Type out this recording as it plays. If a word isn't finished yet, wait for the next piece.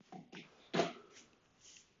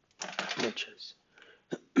touches.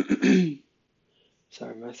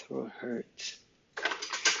 Sorry, my throat hurts.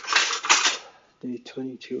 Day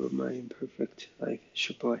 22 of my imperfect life. It's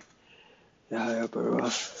your boy, Yahya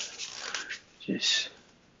Barra. Just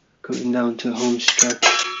coming down to home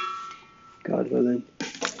stretch, God willing.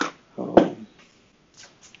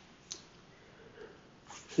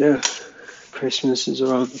 Yeah, Christmas is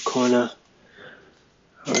around the corner,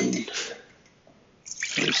 and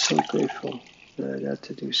I'm so grateful that I got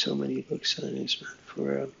to do so many book signings, man, for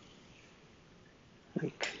real.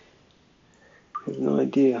 Like, I have no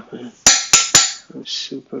idea, man. I'm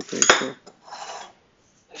super grateful.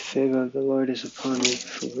 The favor of the Lord is upon me,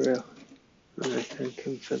 for real, and I thank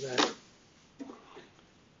Him for that.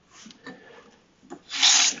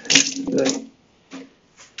 But,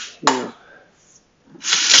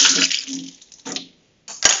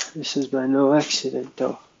 this is by no accident,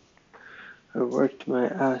 though. I worked my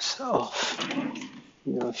ass off.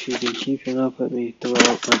 If you've been keeping up with me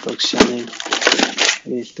throughout my book signing,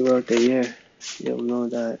 throughout the year, you'll know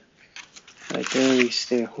that I barely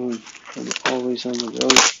stay home. I'm always on the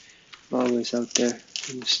road, always out there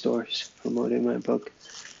in the stores promoting my book.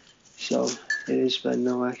 So it is by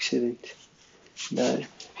no accident that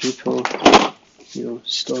people,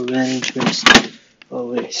 store managements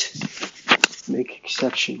always make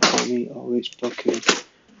exception for me, always book me,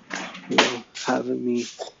 having me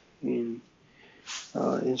in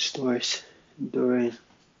stores during,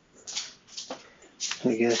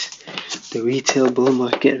 I guess, the retail bull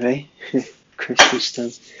market, right? Christmas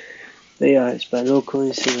time. But yeah, it's by no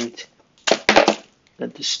coincidence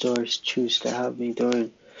that the stores choose to have me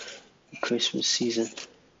during the Christmas season,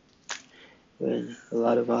 when a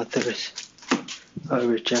lot of authors are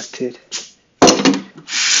rejected.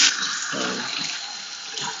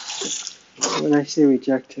 When I say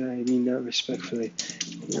rejected, I mean that respectfully.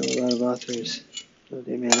 A lot of authors,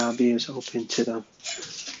 they may not be as open to them.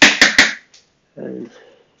 And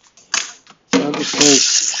it's not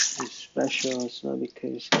because it's special, it's not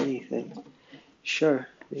because anything. Sure,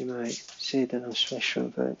 they might say that I'm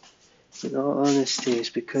special, but in all honesty,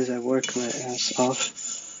 it's because I work my ass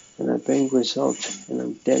off and I bring results and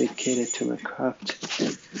I'm dedicated to my craft.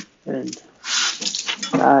 And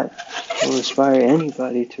that will inspire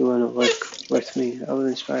anybody to want to work with me. I will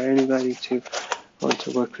inspire anybody to want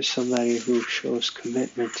to work with somebody who shows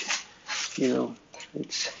commitment.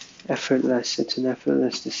 It's effortless. It's an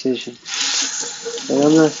effortless decision. And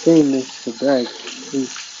I'm not saying this to brag.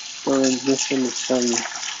 Please don't misunderstand me. I'm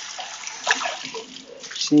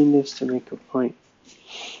saying this to make a point.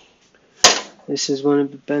 This is one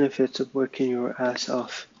of the benefits of working your ass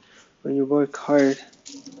off. When you work hard,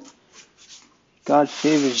 God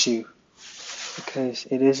favors you because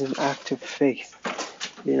it is an act of faith.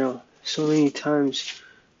 So many times,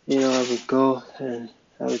 I would go and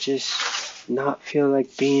I would just not feel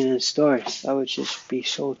like being in stores. I would just be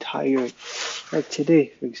so tired. Like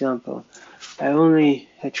today, for example, I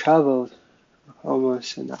had traveled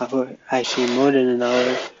almost an hour, actually more than an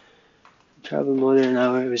hour. I traveled more than an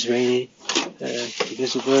hour. It was raining. The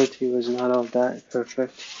visibility was not all that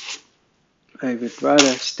perfect. I would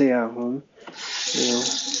rather stay at home,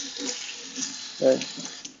 but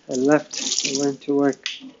I left. I went to work,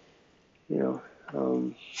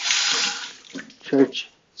 church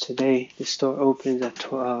today. The store opens at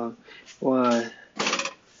 12. What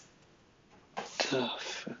the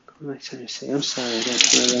fuck? What am I trying to say? I'm sorry,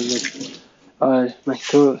 that's my language. My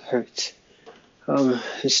throat hurts.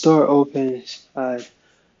 The store opens at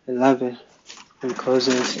 11 and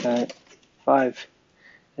closes at 5.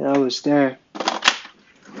 And I was there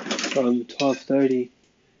from 12:30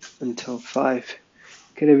 until 5.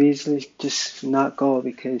 Could have easily just not go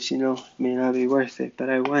because, it may not be worth it. But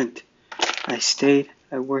I went. I stayed.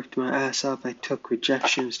 I worked my ass off. I took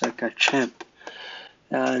rejections like a champ.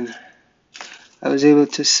 And I was able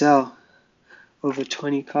to sell over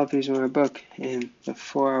 20 copies of my book in a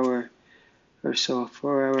 4 hour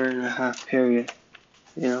and a half period.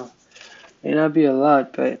 May not be a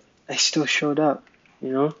lot, but I still showed up,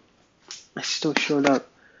 I still showed up.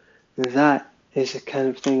 That is the kind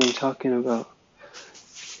of thing I'm talking about.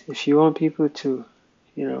 If you want people to,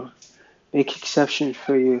 make exceptions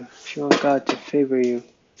for you, if you want God to favor you,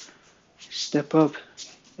 step up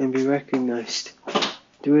and be recognized.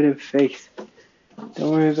 Do it in faith.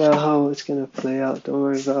 Don't worry about how it's going to play out. Don't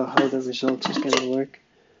worry about how the results is going to work.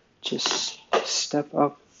 Just step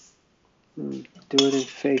up and do it in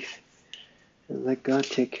faith and let God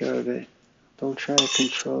take care of it. Don't try to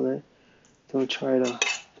control it. Don't try to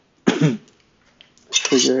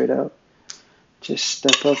figure it out. Just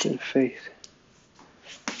step up in faith.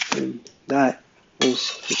 And that is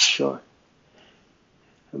for sure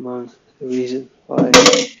among the reason why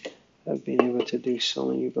I've been able to do so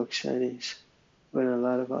many book signings when a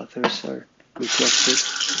lot of authors are rejected.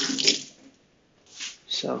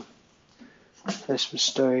 So that's my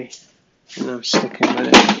story, and I'm sticking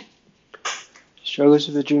with it.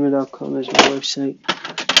 Struggleswithadreamer.com is my website.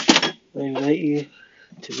 I invite you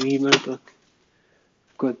to read my book.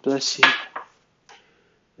 God bless you,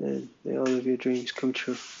 and may all of your dreams come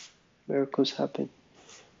true. Miracles happen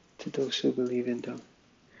to those who believe in them.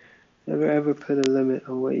 Never ever put a limit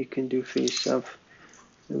on what you can do for yourself.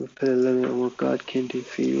 Never put a limit on what God can do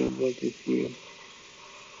for you and will do for you.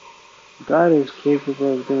 God is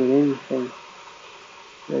capable of doing anything,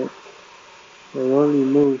 but will only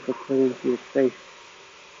move according to your faith.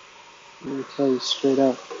 I'm going to tell you straight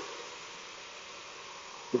up,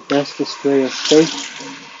 the best display of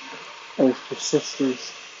faith is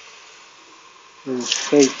persistence in the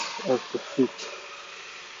face of defeat.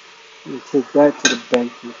 You take that to the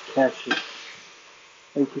bank and cash it.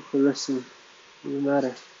 Thank you for listening. You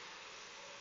matter.